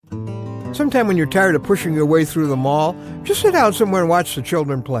Sometime when you're tired of pushing your way through the mall, just sit down somewhere and watch the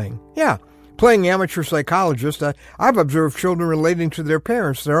children playing. Yeah, playing amateur psychologist, I've observed children relating to their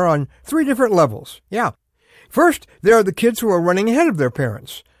parents. They're on 3 different levels. Yeah. First, there are the kids who are running ahead of their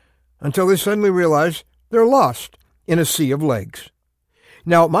parents until they suddenly realize they're lost in a sea of legs.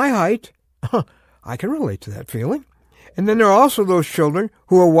 Now, at my height, I can relate to that feeling. And then there are also those children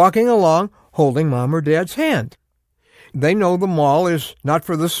who are walking along holding mom or dad's hand. They know the mall is not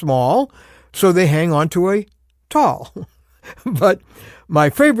for the small, so they hang on to a tall. But my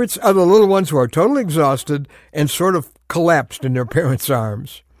favorites are the little ones who are totally exhausted and sort of collapsed in their parents'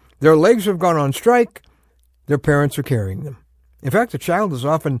 arms. Their legs have gone on strike. Their parents are carrying them. In fact, the child is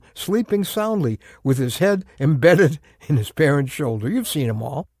often sleeping soundly with his head embedded in his parent's shoulder. You've seen them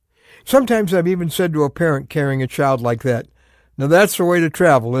all. Sometimes I've even said to a parent carrying a child like that, "Now that's the way to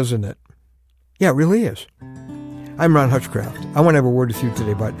travel, isn't it?" Yeah, it really is. I'm Ron Hutchcraft. I want to have a word with you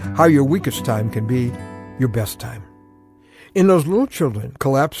today about how your weakest time can be your best time. In those little children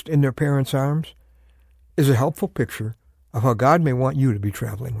collapsed in their parents' arms is a helpful picture of how God may want you to be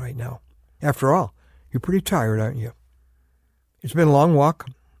traveling right now. After all, you're pretty tired, aren't you? It's been a long walk,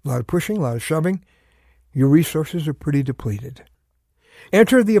 a lot of pushing, a lot of shoving. Your resources are pretty depleted.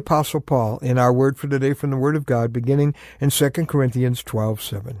 Enter the Apostle Paul in our word for today from the Word of God, beginning in 2 Corinthians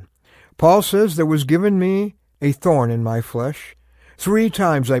 12:7. Paul says, "There was given me a thorn in my flesh. 3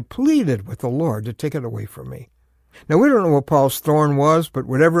 times I pleaded with the Lord to take it away from me." Now, we don't know what Paul's thorn was, but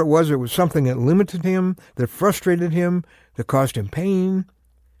whatever it was something that limited him, that frustrated him, that caused him pain.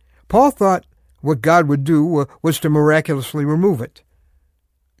 Paul thought what God would do was to miraculously remove it.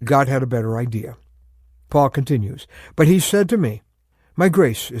 God had a better idea. Paul continues, "But he said to me, 'My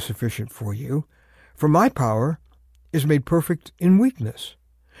grace is sufficient for you, for my power is made perfect in weakness.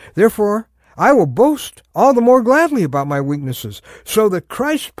 Therefore, I will boast all the more gladly about my weaknesses, so that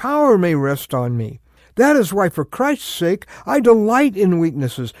Christ's power may rest on me. That is why, for Christ's sake, I delight in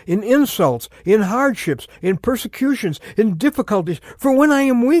weaknesses, in insults, in hardships, in persecutions, in difficulties. For when I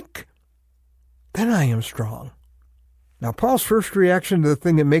am weak, then I am strong." Now, Paul's first reaction to the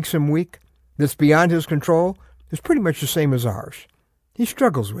thing that makes him weak, that's beyond his control, is pretty much the same as ours. He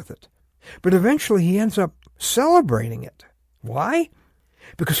struggles with it. But eventually he ends up celebrating it. Why?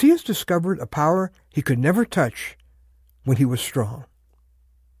 Because he has discovered a power he could never touch when he was strong.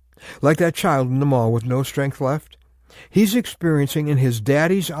 Like that child in the mall with no strength left, he's experiencing in his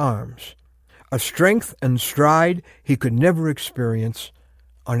daddy's arms a strength and stride he could never experience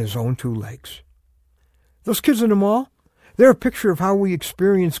on his own 2 legs. Those kids in the mall, they're a picture of how we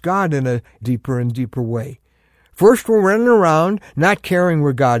experience God in a deeper and deeper way. First, we're running around, not caring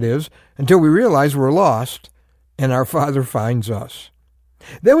where God is, until we realize we're lost, and our Father finds us.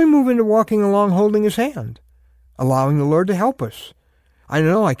 Then we move into walking along holding His hand, allowing the Lord to help us. I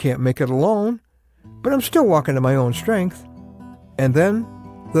know I can't make it alone, but I'm still walking to my own strength. And then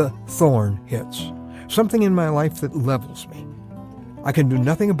the thorn hits, something in my life that levels me. I can do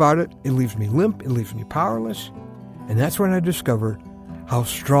nothing about it. It leaves me limp. It leaves me powerless. And that's when I discover how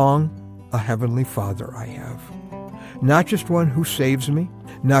strong a Heavenly Father I have. Not just one who saves me,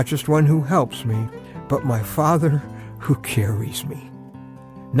 not just one who helps me, but my Father who carries me.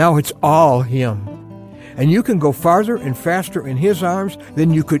 Now it's all Him. And you can go farther and faster in His arms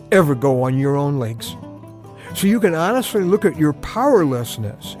than you could ever go on your own legs. So you can honestly look at your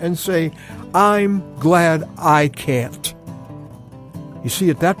powerlessness and say, "I'm glad I can't." You see,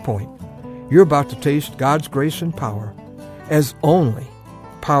 at that point, you're about to taste God's grace and power as only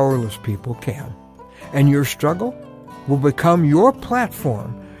powerless people can. And your struggle will become your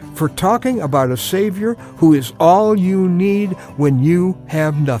platform for talking about a Savior who is all you need when you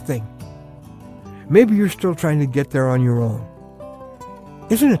have nothing. Maybe you're still trying to get there on your own.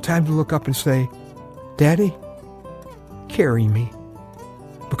 Isn't it time to look up and say, "Daddy, carry me,"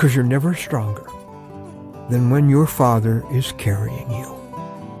 because you're never stronger than when your Father is carrying you.